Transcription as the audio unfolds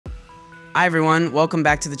Hi everyone, welcome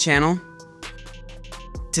back to the channel.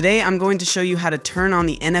 Today I'm going to show you how to turn on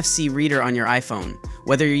the NFC reader on your iPhone.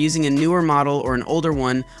 Whether you're using a newer model or an older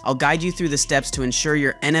one, I'll guide you through the steps to ensure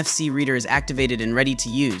your NFC reader is activated and ready to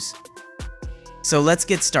use. So let's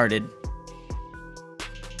get started.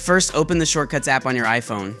 First, open the Shortcuts app on your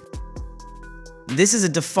iPhone. This is a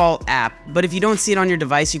default app, but if you don't see it on your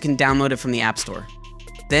device, you can download it from the App Store.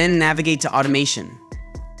 Then navigate to Automation.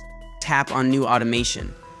 Tap on New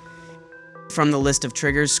Automation. From the list of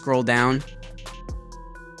triggers, scroll down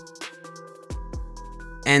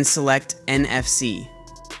and select NFC.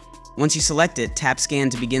 Once you select it, tap Scan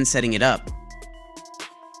to begin setting it up.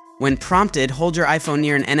 When prompted, hold your iPhone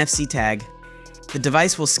near an NFC tag. The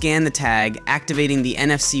device will scan the tag, activating the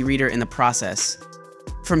NFC reader in the process.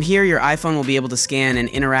 From here, your iPhone will be able to scan and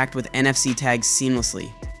interact with NFC tags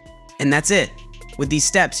seamlessly. And that's it. With these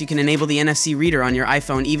steps, you can enable the NFC reader on your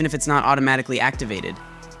iPhone even if it's not automatically activated.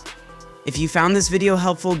 If you found this video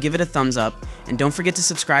helpful, give it a thumbs up, and don't forget to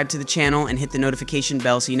subscribe to the channel and hit the notification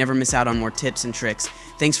bell so you never miss out on more tips and tricks.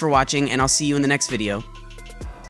 Thanks for watching, and I'll see you in the next video.